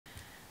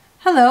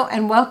Hello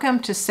and welcome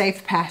to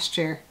Safe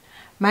Pasture.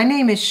 My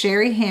name is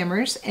Sherry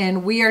Hammers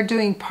and we are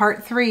doing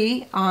part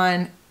 3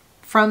 on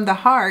From the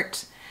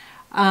Heart.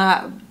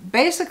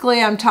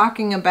 Basically I'm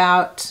talking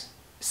about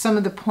some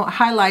of the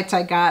highlights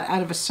I got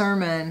out of a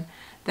sermon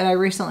that I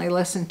recently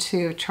listened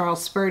to,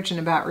 Charles Spurgeon,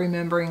 about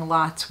remembering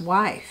Lot's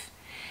wife.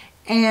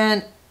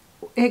 And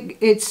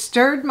it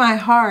stirred my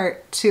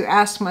heart to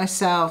ask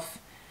myself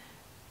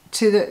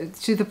to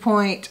the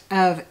point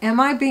of, am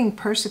I being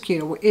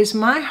persecuted? Is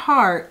my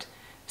heart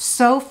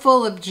so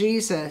full of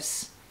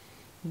Jesus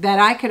that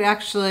I can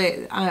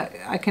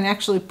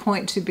actually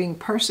point to being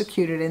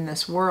persecuted in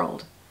this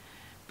world?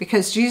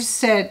 Because Jesus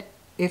said,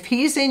 if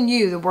he's in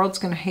you, the world's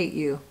going to hate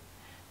you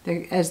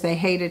as they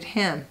hated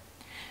him.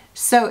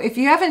 So if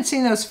you haven't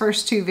seen those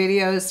first 2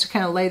 videos to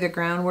kind of lay the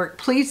groundwork,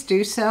 please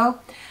do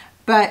so.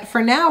 But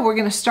for now, we're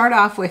going to start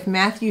off with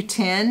Matthew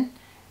 10,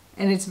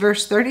 and it's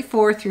verse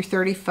 34 through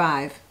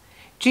 35.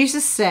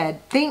 Jesus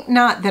said, "Think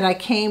not that I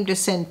came to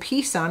send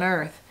peace on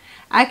earth.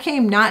 I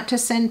came not to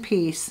send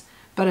peace,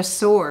 but a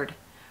sword.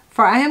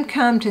 For I am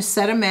come to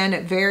set a man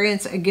at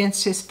variance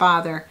against his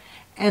father,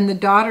 and the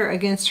daughter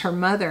against her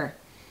mother,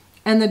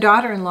 and the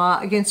daughter-in-law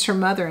against her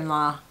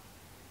mother-in-law.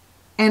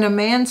 And a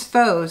man's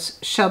foes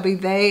shall be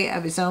they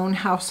of his own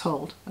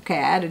household." Okay,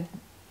 I added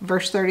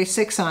verse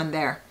 36 on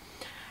there.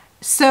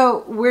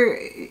 So we're,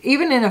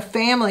 even in a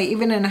family,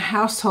 even in a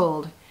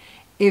household,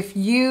 if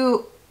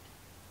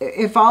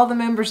all the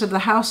members of the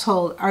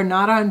household are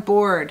not on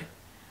board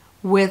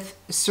with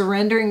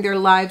surrendering their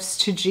lives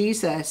to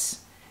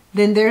Jesus,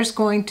 then there's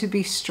going to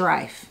be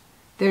strife.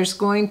 There's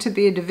going to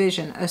be a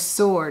division, a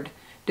sword,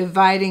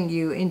 dividing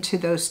you into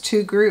those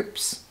 2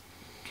 groups.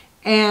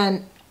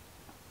 And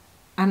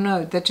I don't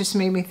know, that just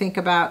made me think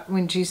about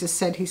when Jesus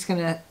said he's going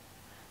to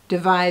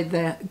divide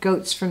the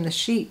goats from the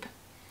sheep.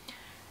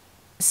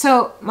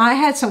 So I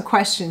had some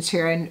questions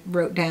here I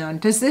wrote down.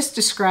 Does this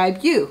describe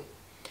you?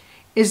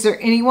 Is there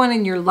anyone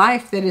in your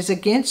life that is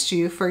against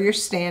you for your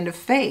stand of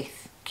faith?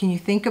 Can you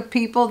think of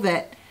people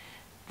that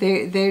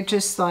they're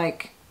just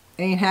like,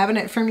 they ain't having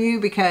it from you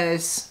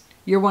because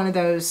you're one of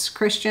those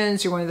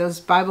Christians, you're one of those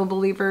Bible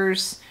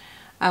believers,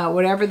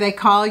 whatever they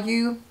call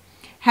you?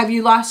 Have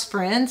you lost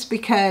friends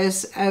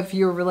because of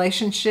your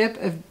relationship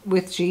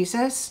with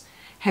Jesus?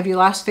 Have you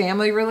lost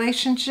family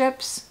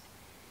relationships?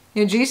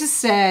 You know, Jesus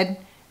said,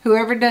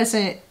 whoever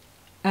doesn't,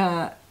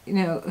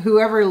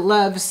 whoever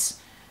loves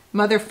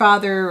mother,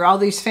 father, all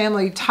these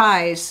family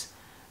ties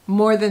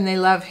more than they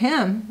love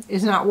him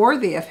is not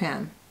worthy of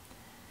him.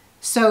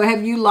 So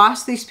have you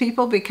lost these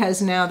people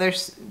because now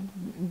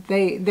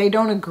they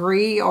don't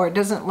agree, or it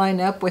doesn't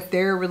line up with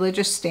their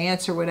religious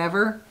stance or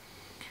whatever?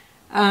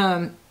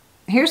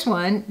 Here's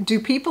one. Do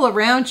people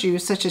around you,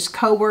 such as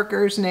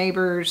co-workers,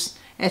 neighbors,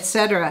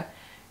 etc.,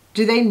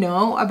 do they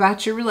know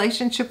about your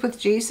relationship with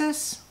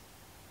Jesus?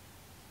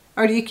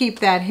 Or do you keep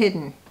that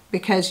hidden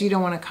because you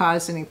don't want to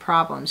cause any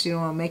problems? You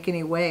don't want to make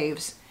any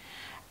waves?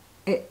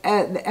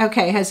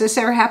 Okay, has this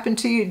ever happened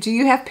to you? Do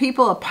you have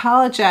people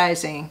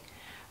apologizing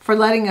for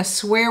letting a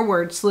swear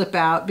word slip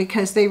out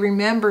because they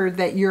remember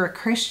that you're a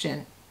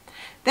Christian?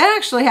 That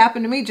actually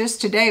happened to me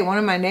just today. One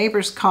of my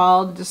neighbors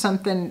called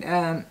something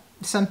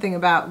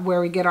about where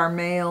we get our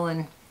mail,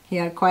 and he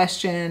had a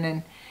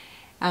question,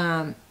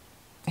 and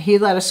he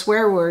let a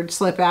swear word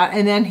slip out,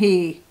 and then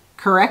he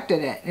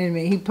corrected it. I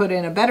mean, he put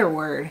in a better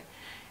word.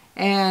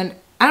 And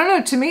I don't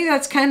know, to me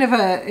that's kind of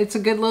it's a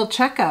good little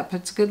checkup.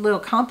 It's a good little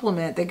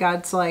compliment that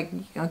God's like,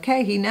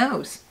 okay, he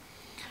knows.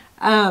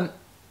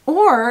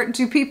 Or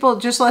do people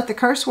just let the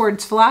curse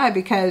words fly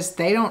because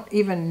they don't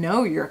even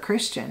know you're a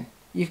Christian?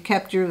 You've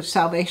kept your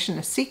salvation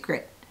a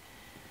secret.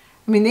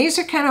 I mean, these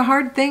are kind of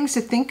hard things to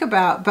think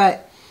about,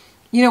 but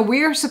you know,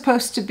 we are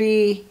supposed to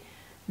be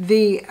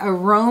the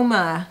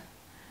aroma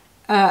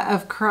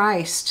of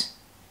Christ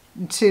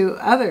to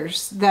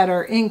others that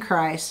are in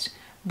Christ.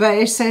 But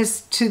it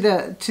says to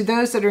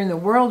those that are in the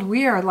world,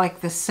 we are like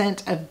the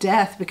scent of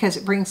death because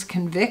it brings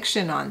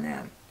conviction on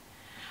them.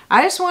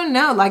 I just want to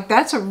know, like,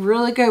 that's a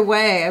really good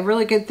way, a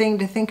really good thing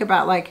to think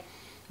about. Like,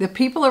 the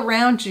people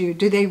around you,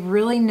 do they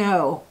really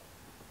know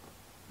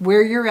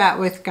where you're at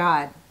with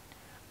God?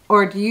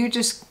 Or do you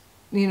just,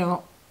 you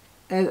know,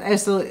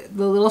 as the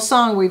little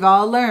song we've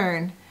all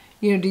learned,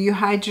 you know, do you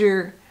hide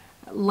your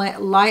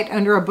light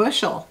under a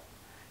bushel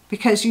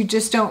because you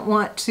just don't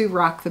want to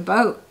rock the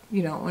boat?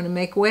 You don't want to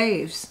make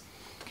waves.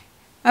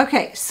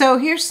 Okay, so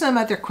here's some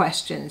other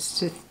questions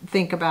to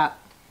think about.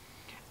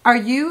 Are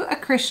you a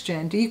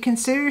Christian? Do you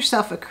consider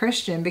yourself a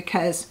Christian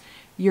because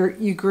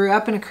you grew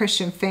up in a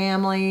Christian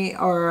family,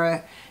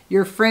 or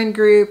your friend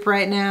group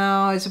right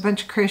now is a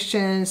bunch of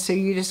Christians, so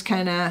you just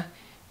kind of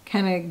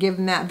give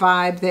them that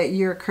vibe that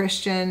you're a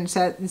Christian? Is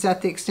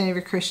that the extent of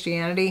your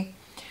Christianity?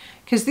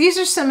 Because these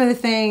are some of the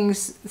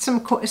things,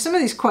 some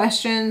of these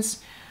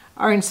questions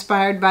are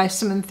inspired by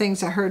some of the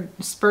things I heard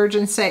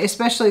Spurgeon say,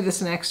 especially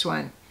this next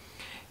one.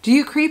 Do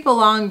you creep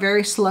along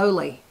very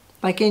slowly,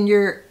 like in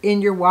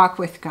your walk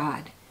with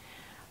God?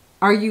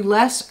 Are you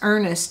less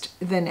earnest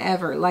than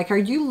ever? Like, are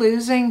you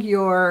losing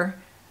your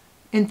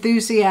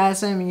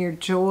enthusiasm and your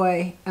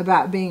joy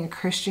about being a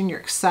Christian, your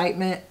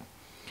excitement?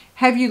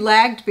 Have you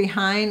lagged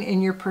behind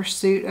in your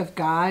pursuit of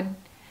God?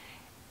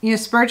 You know,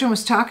 Spurgeon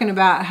was talking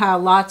about how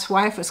Lot's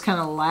wife was kind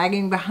of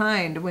lagging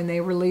behind when they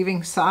were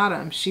leaving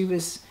Sodom. She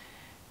was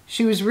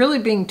really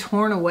being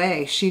torn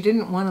away. She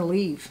didn't want to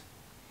leave.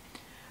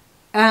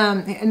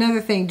 Another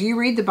thing, do you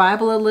read the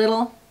Bible a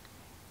little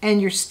and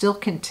you're still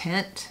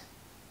content?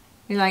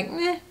 You're like,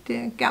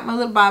 got my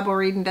little Bible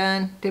reading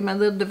done, did my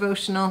little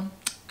devotional,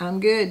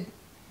 I'm good.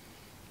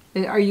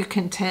 Are you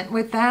content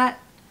with that?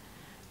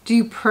 Do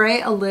you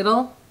pray a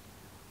little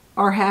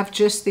or have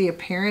just the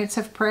appearance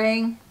of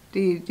praying?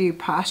 Do you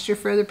posture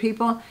for other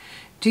people?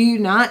 Do you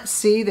not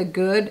see the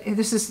good?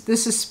 This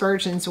is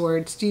Spurgeon's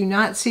words. Do you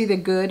not see the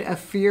good of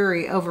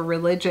fury over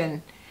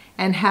religion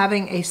and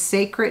having a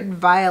sacred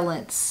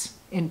violence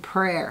in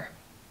prayer?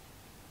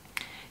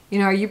 You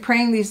know, are you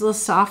praying these little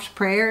soft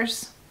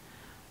prayers?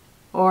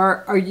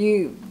 Or are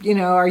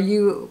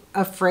you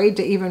afraid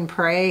to even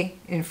pray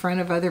in front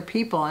of other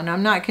people? And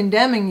I'm not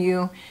condemning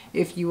you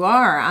if you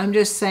are. I'm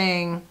just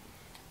saying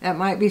that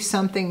might be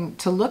something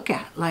to look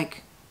at.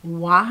 Like,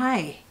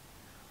 why?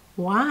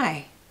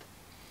 Why?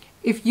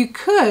 If you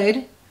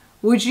could,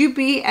 would you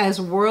be as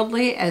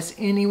worldly as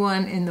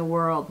anyone in the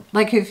world?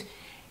 Like if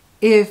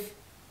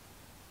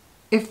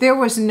there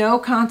was no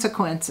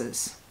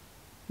consequences,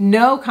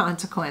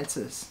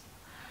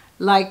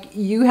 like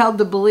you held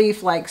the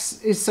belief, like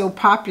is so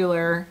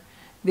popular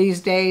these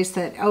days,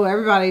 that, oh,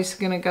 everybody's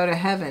going to go to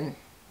heaven.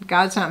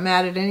 God's not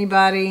mad at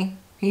anybody.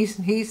 He's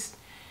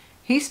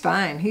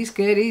fine. He's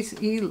good.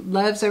 He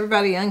loves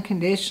everybody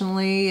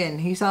unconditionally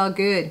and he's all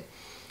good.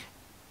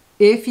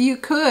 If you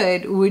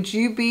could, would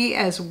you be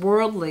as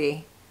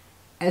worldly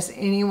as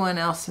anyone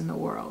else in the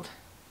world?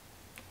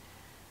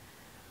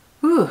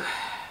 Whew.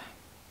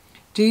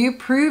 Do you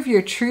prove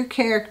your true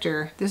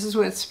character? This is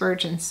what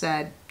Spurgeon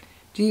said.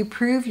 Do you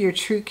prove your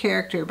true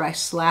character by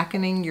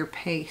slackening your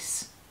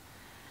pace?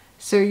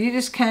 So you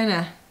just kind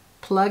of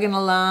plugging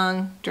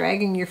along,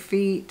 dragging your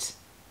feet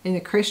in the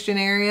Christian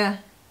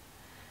area.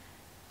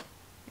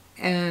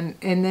 And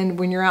then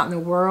when you're out in the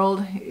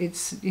world,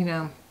 it's,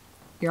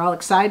 you're all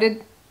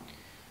excited.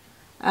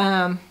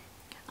 I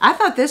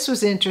thought this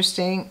was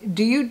interesting.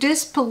 Do you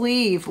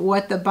disbelieve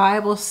what the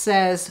Bible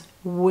says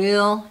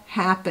will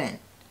happen?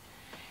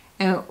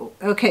 And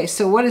okay,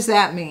 so what does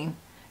that mean?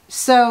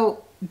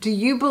 So do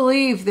you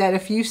believe that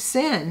if you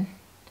sin,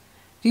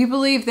 do you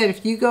believe that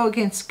if you go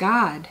against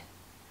God,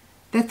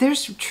 that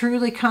there's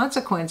truly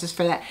consequences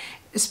for that?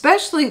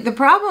 Especially the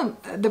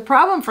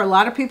problem for a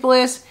lot of people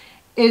is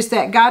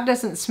that God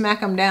doesn't smack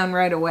them down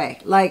right away.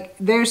 Like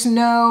there's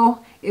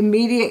no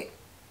immediate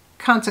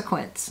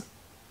consequence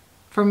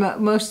for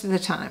most of the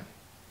time.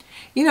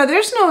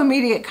 There's no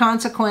immediate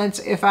consequence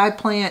if I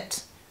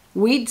plant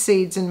weed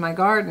seeds in my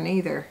garden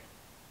either.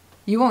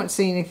 You won't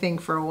see anything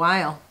for a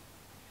while.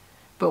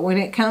 But when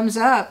it comes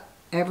up,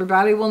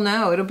 everybody will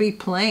know. It'll be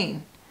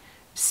plain.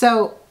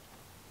 So,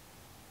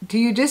 do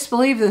you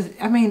disbelieve that?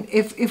 I mean,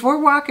 if we're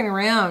walking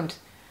around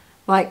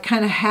like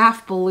kind of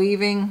half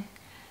believing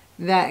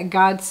that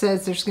God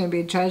says there's going to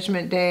be a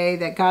judgment day,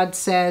 that God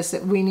says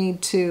that we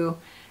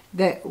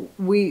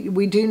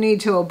do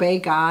need to obey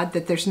God,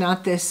 that there's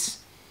not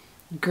this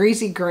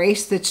greasy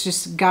grace that's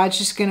just, God's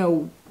just going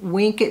to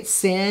wink at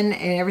sin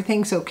and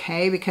everything's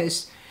okay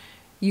because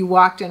you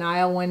walked an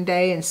aisle one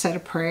day and said a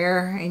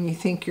prayer and you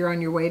think you're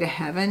on your way to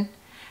heaven.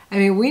 I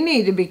mean, we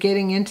need to be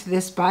getting into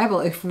this Bible.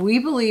 If we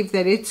believe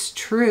that it's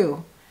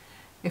true,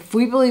 if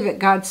we believe that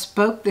God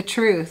spoke the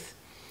truth.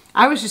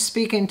 I was just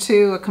speaking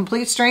to a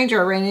complete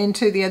stranger I ran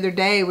into the other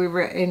day. We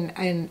were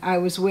and I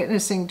was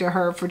witnessing to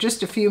her for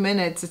just a few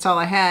minutes. That's all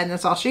I had, and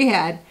that's all she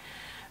had.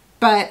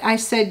 But I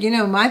said,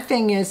 my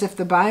thing is, if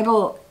the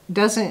Bible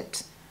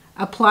doesn't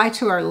apply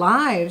to our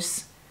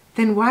lives,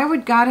 then why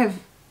would God have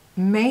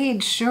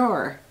made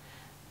sure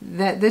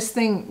that this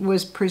thing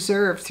was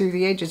preserved through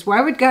the ages?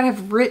 Why would God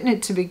have written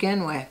it to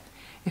begin with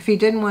if he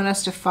didn't want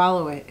us to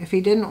follow it, if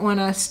he didn't want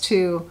us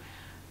to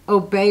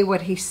obey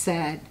what he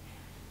said?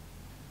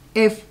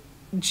 If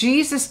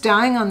Jesus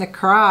dying on the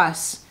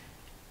cross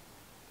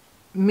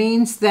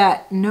means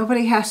that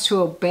nobody has to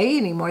obey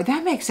anymore,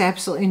 that makes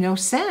absolutely no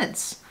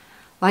sense.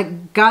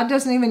 Like God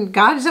is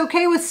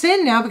okay with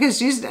sin now because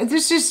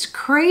there's just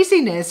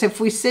craziness if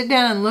we sit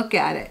down and look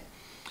at it.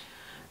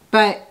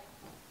 But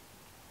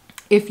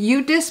if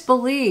you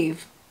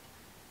disbelieve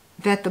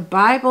that the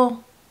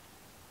Bible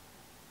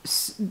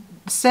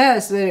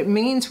says that it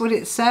means what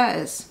it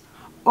says,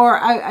 or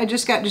I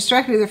just got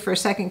distracted there for a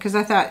second because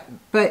I thought,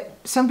 but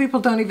some people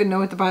don't even know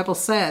what the Bible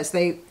says.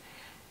 They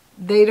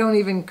don't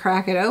even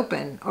crack it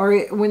open. Or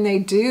when they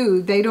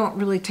do, they don't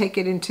really take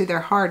it into their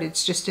heart.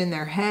 It's just in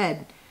their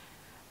head.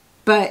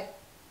 But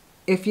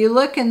if you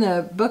look in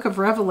the book of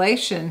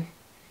Revelation,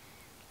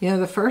 some of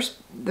the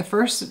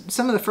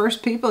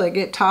first people that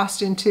get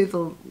tossed into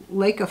the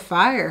lake of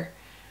fire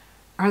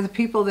are the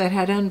people that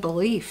had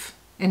unbelief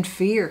and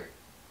fear.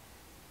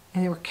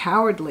 And they were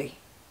cowardly.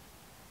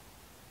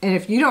 And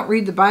if you don't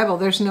read the Bible,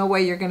 there's no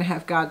way you're going to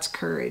have God's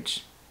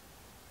courage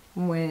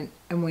when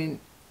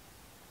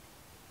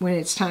when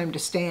it's time to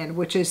stand,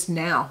 which is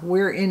now.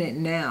 We're in it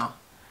now.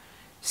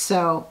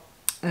 So,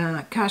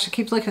 gosh, I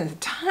keep looking at the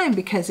time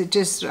because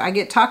I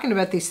get talking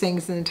about these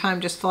things and the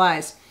time just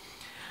flies.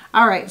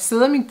 All right, so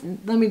let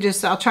me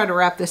just, I'll try to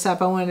wrap this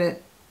up. I want to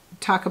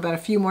talk about a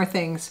few more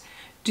things.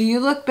 Do you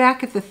look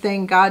back at the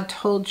thing God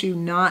told you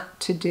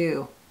not to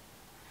do?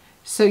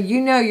 So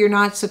you know you're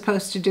not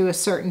supposed to do a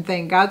certain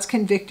thing. God's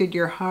convicted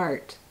your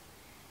heart.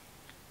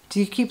 Do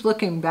you keep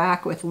looking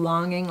back with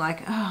longing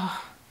like,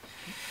 oh,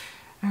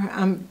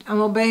 I'm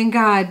obeying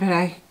God, but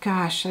I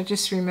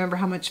just remember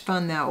how much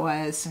fun that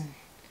was. And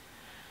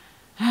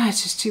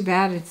it's just too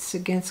bad it's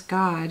against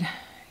God.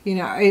 You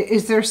know,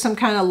 is there some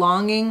kind of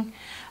longing?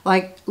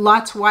 Like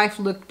Lot's wife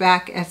looked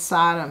back at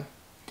Sodom.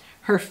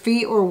 Her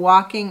feet were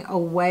walking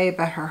away,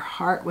 but her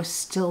heart was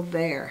still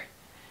there.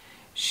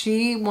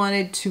 She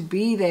wanted to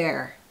be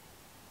there.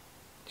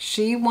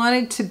 She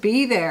wanted to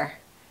be there.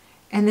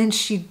 And then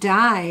she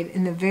died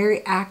in the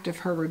very act of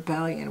her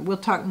rebellion. We'll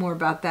talk more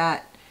about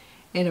that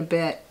in a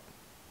bit.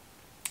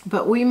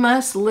 But we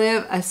must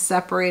live a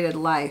separated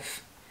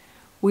life.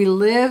 We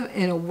live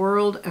in a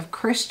world of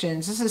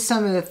Christians. This is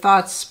some of the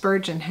thoughts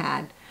Spurgeon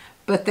had.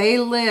 But they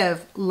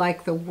live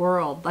like the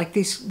world, like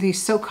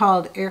these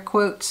so-called air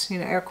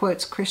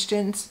quotes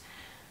Christians.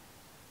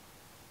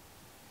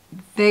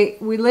 We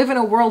live in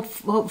a world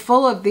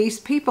full of these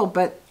people,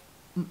 but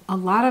a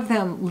lot of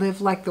them live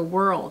like the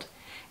world.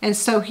 And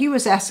so he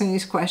was asking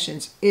these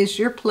questions. Is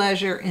your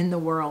pleasure in the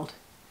world?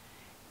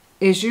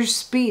 Is your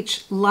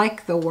speech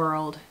like the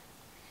world?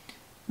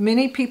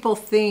 Many people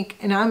think,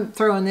 and I'm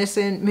throwing this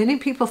in, many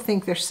people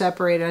think they're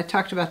separated. I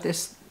talked about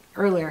this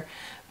earlier.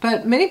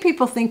 But many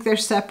people think they're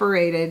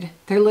separated.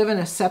 They're living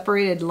a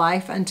separated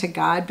life unto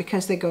God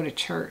because they go to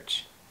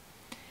church.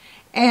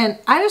 And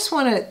I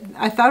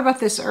thought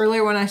about this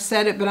earlier when I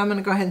said it, but I'm going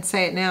to go ahead and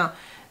say it now.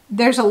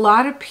 There's a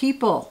lot of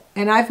people,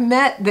 and I've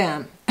met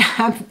them.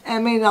 I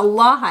mean, a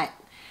lot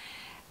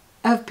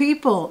of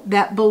people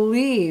that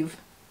believe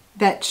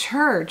that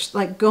church,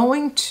 like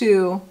going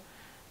to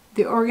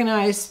the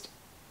organized,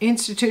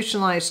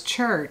 institutionalized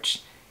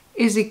church,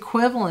 is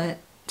equivalent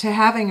to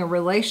having a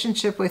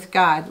relationship with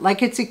God.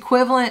 Like it's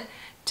equivalent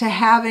to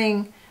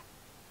having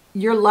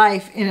your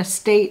life in a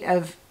state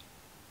of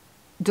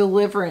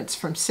deliverance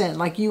from sin.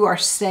 Like you are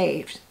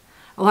saved.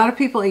 A lot of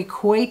people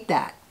equate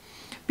that.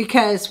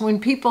 Because when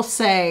people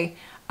say,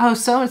 oh,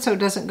 so-and-so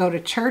doesn't go to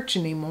church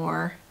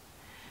anymore,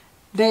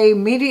 they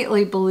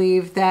immediately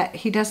believe that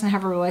he doesn't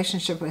have a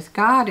relationship with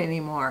God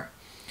anymore.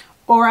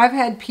 Or I've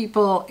had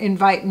people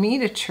invite me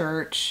to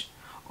church.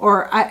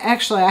 Or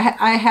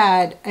I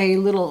had a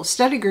little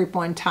study group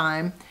one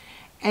time,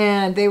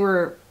 and they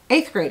were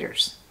 8th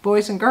graders,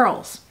 boys and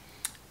girls.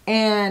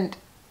 And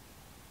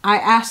I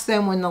asked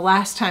them when the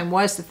last time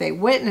was that they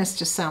witnessed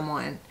to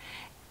someone.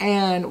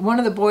 And one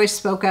of the boys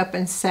spoke up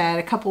and said,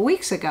 a couple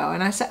weeks ago.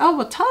 And I said, oh,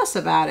 well, tell us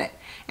about it.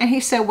 And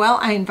he said, well,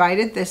 I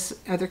invited this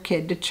other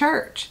kid to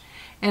church.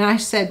 And I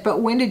said,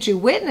 but when did you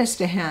witness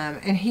to him?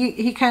 And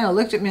he kind of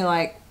looked at me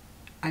like,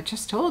 I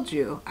just told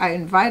you, I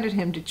invited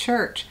him to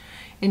church.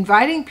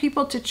 Inviting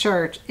people to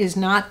church is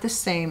not the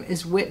same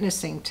as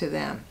witnessing to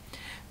them.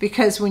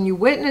 Because when you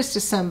witness to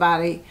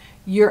somebody,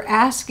 you're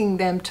asking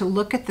them to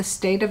look at the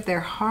state of their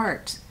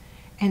heart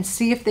and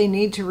see if they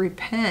need to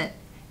repent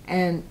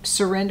and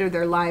surrender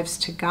their lives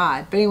to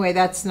God. But anyway,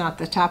 that's not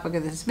the topic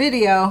of this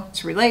video.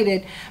 It's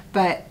related,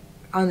 but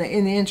in the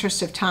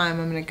interest of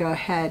time, I'm going to go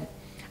ahead.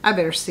 I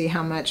better see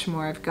how much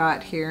more I've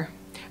got here.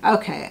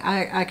 Okay,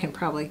 I can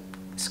probably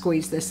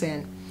squeeze this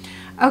in.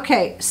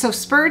 Okay, so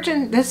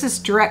Spurgeon, this is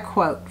direct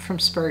quote from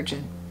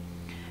Spurgeon.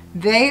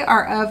 They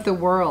are of the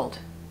world.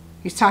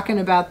 He's talking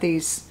about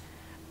these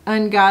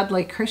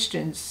ungodly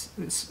Christians,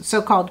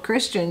 so-called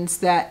Christians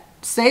that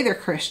say they're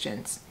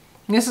Christians.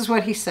 And this is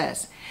what he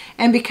says.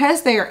 And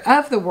because they are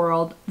of the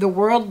world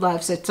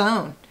loves its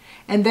own.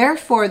 And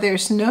therefore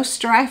there's no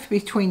strife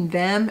between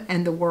them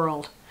and the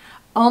world.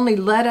 Only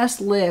let us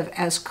live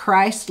as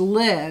Christ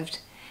lived,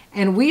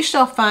 and we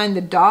shall find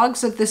the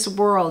dogs of this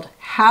world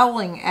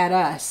howling at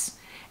us,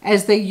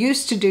 as they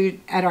used to do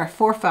at our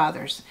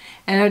forefathers.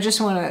 And I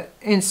just want to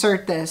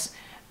insert this.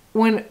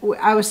 When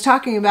I was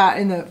talking about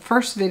in the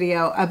first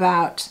video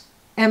about,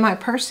 am I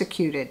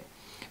persecuted?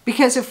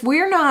 Because if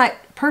we're not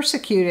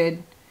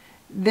persecuted,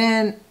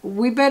 then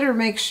we better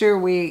make sure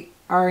we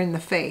are in the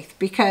faith.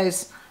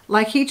 Because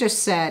like he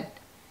just said,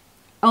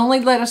 only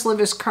let us live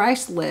as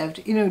Christ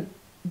lived. You know,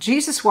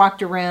 Jesus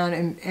walked around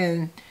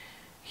and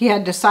he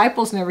had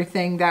disciples and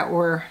everything that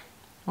were,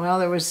 well,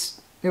 there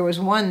was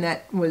one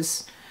that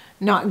was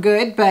not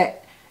good,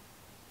 but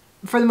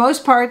for the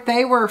most part,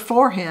 they were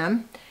for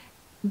him.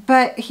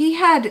 But he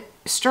had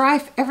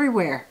strife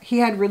everywhere. He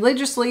had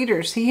religious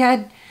leaders. He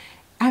had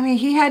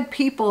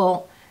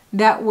people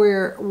that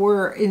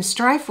were in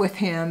strife with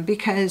him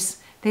because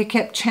they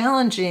kept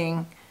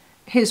challenging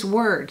his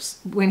words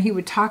when he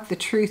would talk the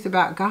truth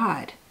about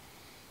God.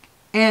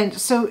 And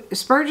so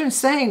Spurgeon's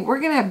saying, we're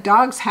going to have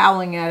dogs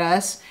howling at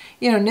us,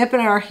 you know, nipping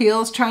at our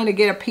heels, trying to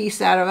get a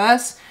piece out of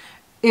us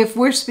if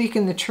we're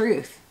speaking the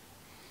truth.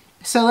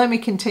 So let me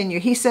continue.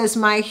 He says,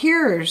 my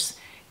hearers,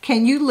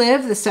 can you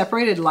live the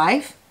separated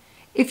life?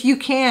 If you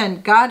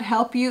can, God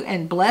help you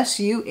and bless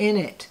you in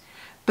it.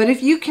 But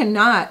if you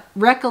cannot,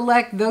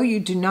 recollect, though you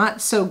do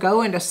not so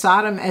go into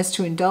Sodom as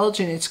to indulge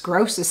in its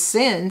grossest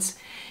sins,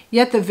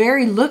 yet the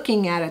very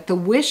looking at it, the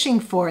wishing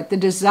for it, the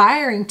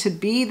desiring to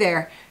be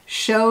there,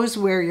 shows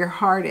where your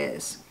heart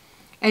is.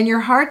 And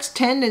your heart's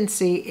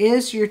tendency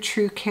is your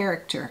true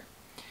character.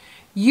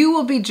 You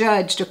will be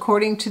judged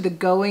according to the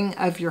going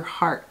of your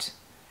heart.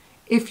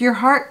 If your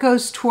heart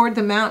goes toward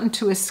the mountain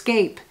to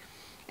escape,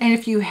 and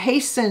if you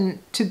hasten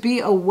to be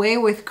away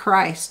with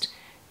Christ,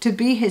 to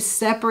be his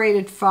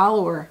separated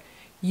follower,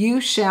 you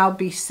shall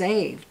be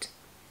saved.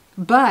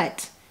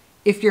 But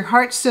if your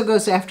heart still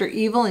goes after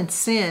evil and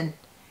sin,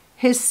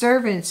 his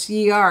servants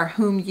ye are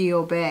whom ye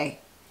obey.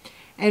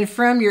 And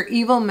from your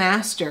evil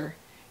master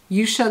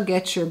you shall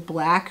get your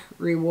black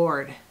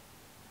reward.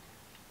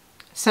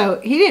 So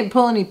he didn't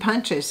pull any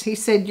punches. He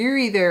said, you're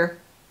either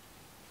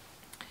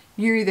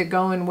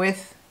going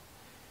with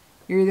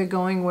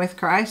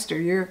Christ or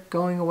you're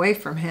going away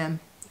from him,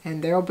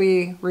 and there'll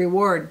be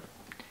reward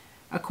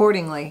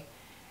accordingly.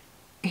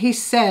 He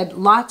said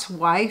Lot's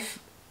wife,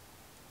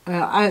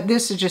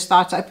 this is just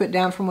thoughts I put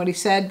down from what he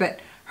said, but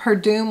her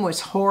doom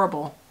was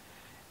horrible.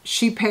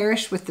 She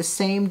perished with the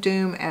same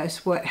doom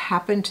as what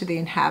happened to the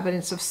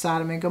inhabitants of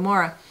Sodom and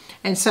Gomorrah.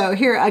 And so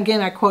here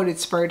again I quoted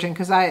Spurgeon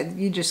because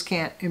you just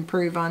can't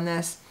improve on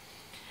this.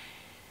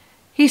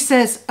 He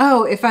says,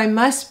 oh, if I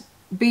must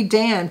be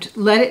damned,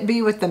 let it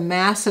be with the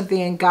mass of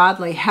the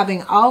ungodly,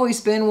 having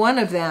always been one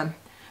of them.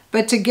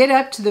 But to get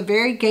up to the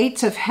very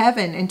gates of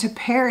heaven and to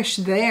perish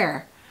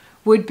there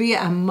would be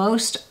a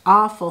most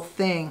awful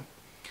thing.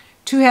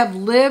 To have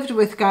lived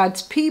with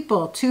God's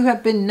people, to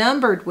have been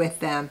numbered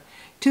with them,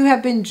 to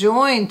have been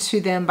joined to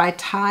them by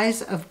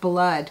ties of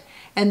blood,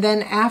 and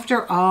then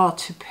after all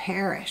to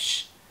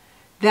perish.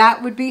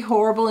 That would be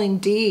horrible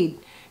indeed.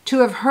 To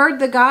have heard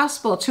the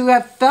gospel, to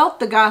have felt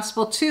the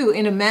gospel too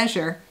in a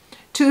measure,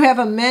 to have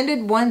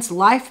amended one's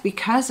life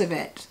because of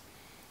it,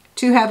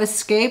 to have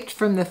escaped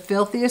from the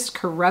filthiest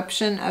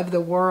corruption of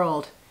the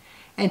world,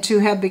 and to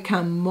have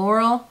become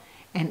moral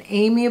and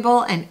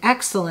amiable and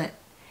excellent,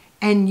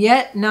 and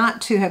yet not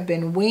to have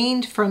been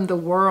weaned from the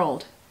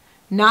world,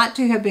 not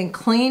to have been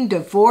clean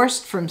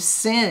divorced from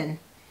sin,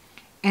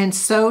 and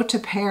so to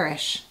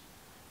perish.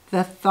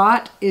 The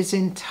thought is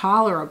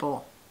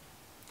intolerable.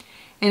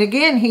 And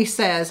again he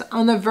says,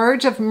 on the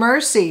verge of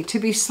mercy, to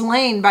be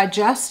slain by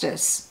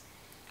justice,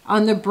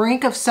 on the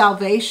brink of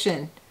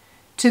salvation,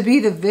 to be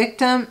the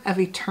victim of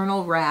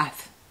eternal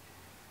wrath.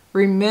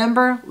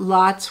 Remember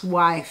Lot's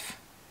wife.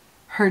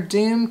 Her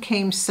doom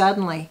came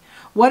suddenly.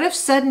 What if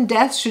sudden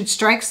death should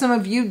strike some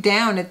of you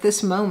down at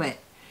this moment?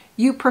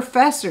 You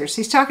professors,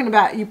 he's talking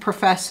about you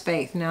profess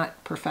faith,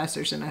 not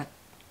professors in a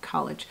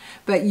college,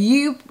 but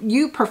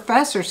you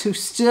professors who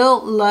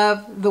still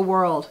love the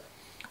world.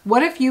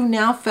 What if you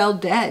now fell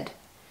dead?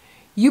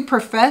 You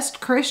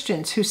professed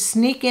Christians who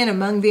sneak in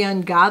among the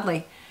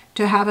ungodly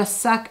to have a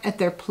suck at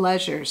their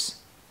pleasures.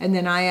 And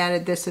then I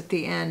added this at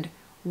the end.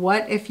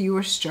 What if you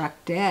were struck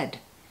dead?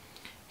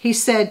 He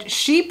said,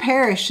 she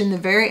perished in the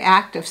very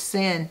act of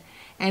sin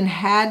and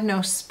had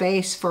no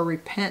space for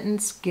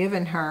repentance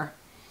given her.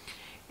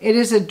 It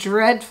is a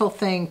dreadful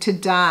thing to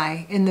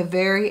die in the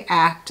very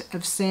act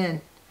of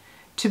sin,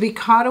 to be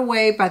caught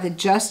away by the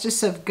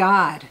justice of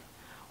God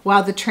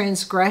while the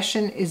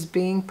transgression is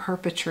being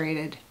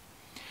perpetrated.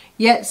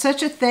 Yet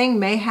such a thing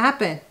may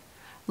happen.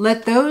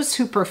 Let those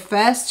who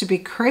profess to be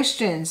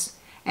Christians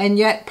and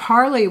yet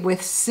parley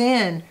with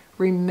sin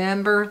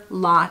remember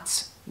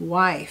Lot's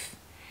wife,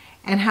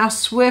 and how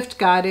swift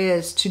God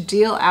is to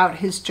deal out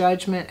his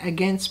judgment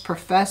against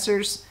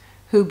professors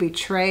who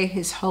betray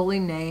his holy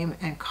name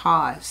and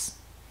cause.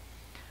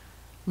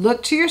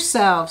 Look to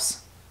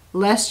yourselves,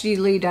 lest ye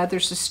lead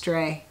others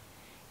astray.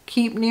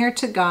 Keep near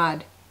to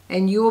God,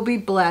 and you will be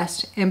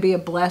blessed and be a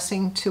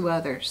blessing to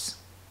others.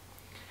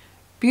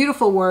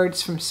 Beautiful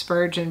words from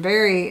Spurgeon,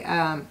 very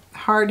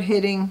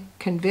hard-hitting,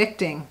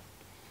 convicting.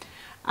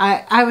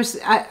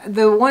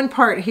 The one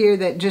part here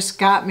that just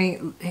got me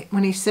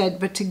when he said,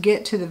 but to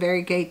get to the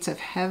very gates of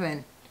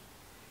heaven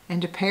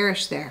and to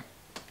perish there.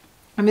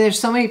 I mean, there's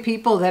so many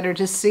people that are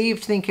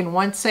deceived thinking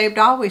once saved,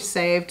 always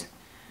saved.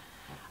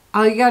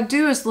 All you got to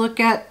do is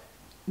look at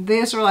the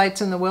Israelites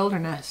in the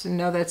wilderness and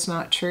know that's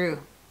not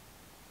true.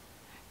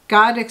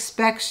 God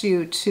expects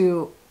you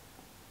to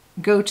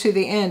go to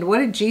the end. What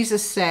did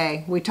Jesus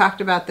say? We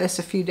talked about this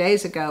a few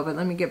days ago, but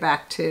let me get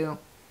back to.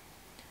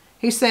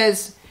 He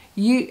says,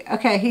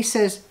 he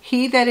says,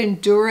 he that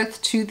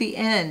endureth to the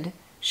end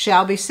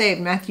shall be saved.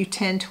 Matthew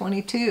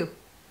 10:22.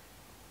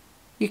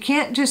 You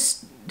can't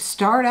just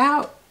start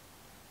out.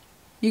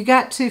 You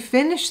got to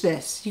finish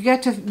this. You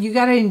got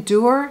to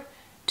endure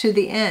to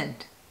the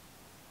end.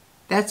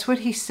 That's what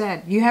he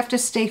said. You have to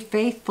stay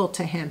faithful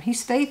to him.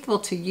 He's faithful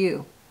to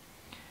you.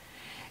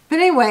 But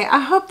anyway, I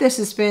hope this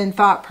has been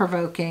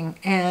thought-provoking,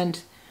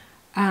 and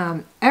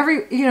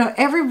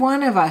every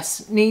one of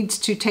us needs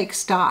to take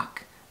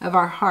stock of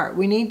our heart.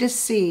 We need to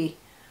see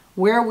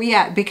Where are we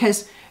at?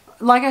 Because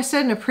like I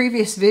said in a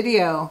previous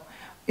video,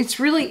 it's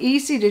really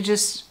easy to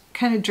just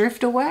kind of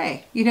drift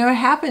away. You know, it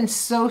happens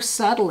so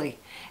subtly.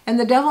 And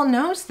the devil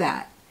knows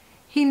that.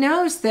 He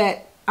knows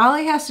that all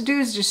he has to do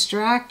is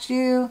distract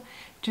you,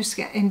 just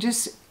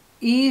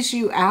ease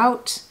you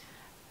out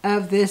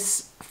of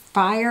this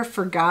fire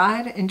for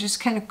God and just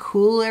kind of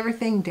cool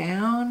everything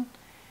down.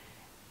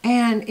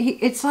 And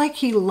it's like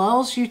he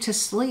lulls you to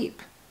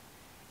sleep.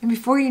 And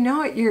before you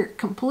know it, you're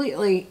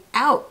completely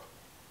out.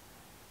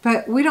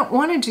 But we don't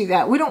want to do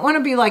that. We don't want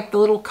to be like the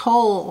little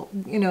coal,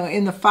 you know,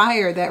 in the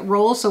fire that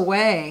rolls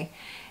away.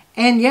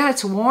 And yeah,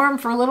 it's warm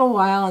for a little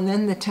while, and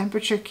then the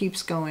temperature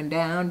keeps going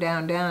down,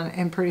 down, down.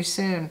 And pretty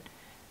soon,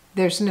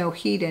 there's no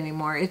heat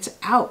anymore. It's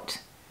out.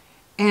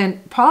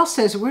 And Paul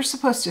says we're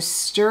supposed to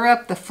stir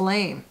up the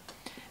flame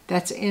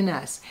that's in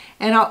us.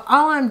 And all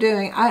I'm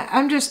doing,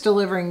 I'm just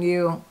delivering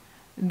you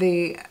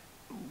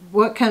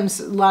what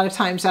comes a lot of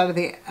times out of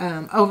the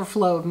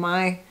overflow of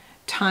my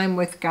time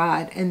with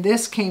God. And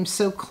this came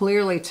so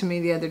clearly to me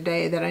the other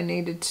day that I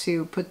needed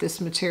to put this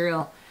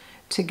material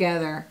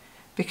together,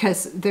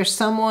 because there's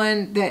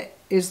someone that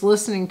is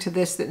listening to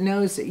this that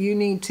knows that you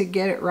need to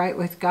get it right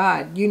with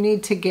God. You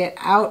need to get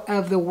out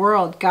of the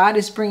world. God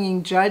is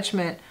bringing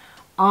judgment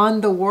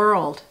on the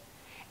world.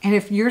 And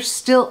if you're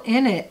still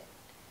in it,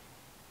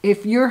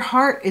 if your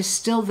heart is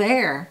still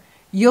there,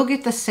 you'll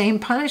get the same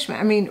punishment.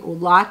 I mean,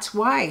 Lot's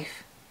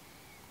wife,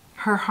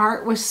 her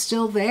heart was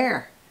still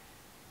there.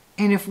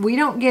 And if we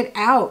don't get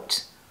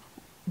out,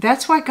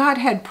 that's why God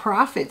had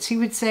prophets. He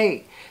would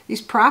say,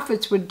 these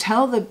prophets would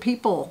tell the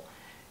people,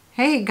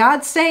 hey,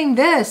 God's saying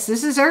this.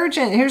 This is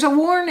urgent. Here's a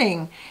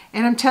warning.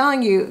 And I'm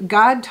telling you,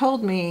 God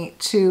told me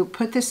to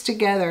put this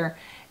together.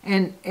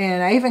 And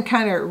I even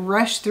kind of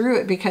rushed through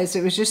it because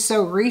it was just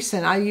so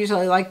recent. I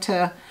usually like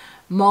to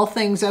mull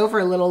things over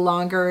a little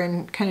longer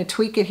and kind of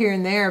tweak it here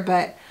and there.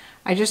 But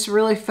I just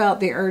really felt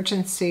the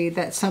urgency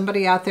that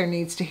somebody out there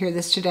needs to hear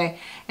this today.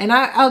 And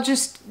I'll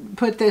just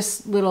put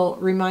this little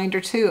reminder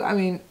too. I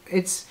mean,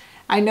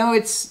 I know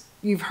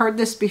you've heard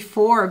this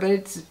before,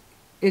 but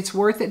it's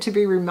worth it to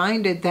be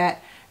reminded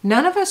that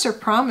none of us are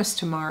promised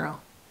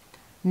tomorrow.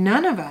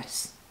 None of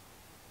us.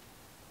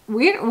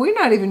 We're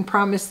not even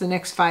promised the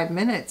next 5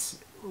 minutes.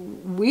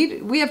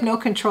 We have no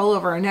control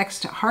over our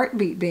next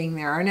heartbeat being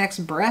there, our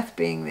next breath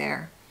being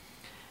there.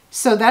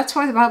 So that's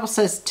why the Bible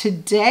says,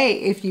 today,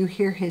 if you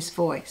hear his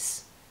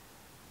voice,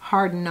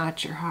 harden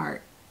not your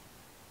heart.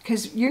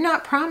 Because you're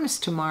not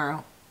promised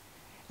tomorrow.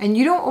 And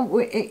you don't,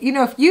 you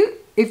know,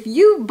 if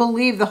you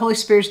believe the Holy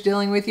Spirit's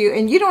dealing with you,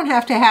 and you don't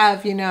have to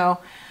have, you know,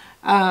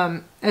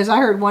 as I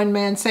heard one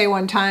man say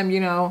one time, you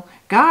know,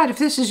 God, if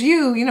this is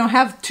you, you know,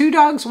 have 2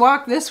 dogs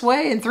walk this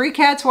way and 3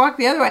 cats walk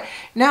the other way.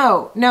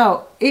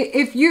 No.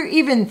 If you're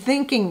even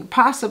thinking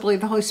possibly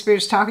the Holy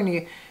Spirit's talking to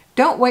you,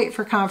 don't wait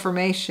for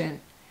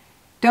confirmation.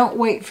 Don't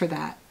wait for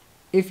that.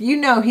 If you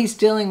know he's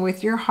dealing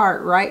with your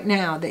heart right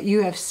now, that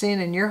you have sin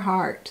in your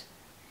heart,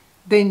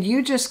 then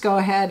you just go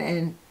ahead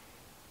and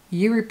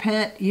you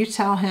repent, you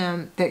tell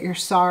him that you're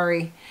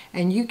sorry,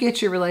 and you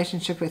get your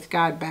relationship with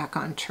God back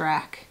on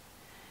track.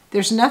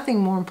 There's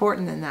nothing more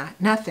important than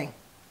that. Nothing.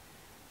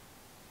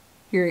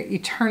 Your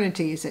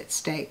eternity is at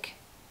stake.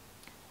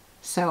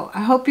 So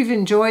I hope you've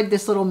enjoyed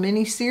this little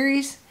mini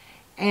series,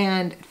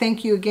 and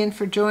thank you again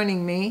for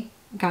joining me.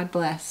 God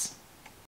bless.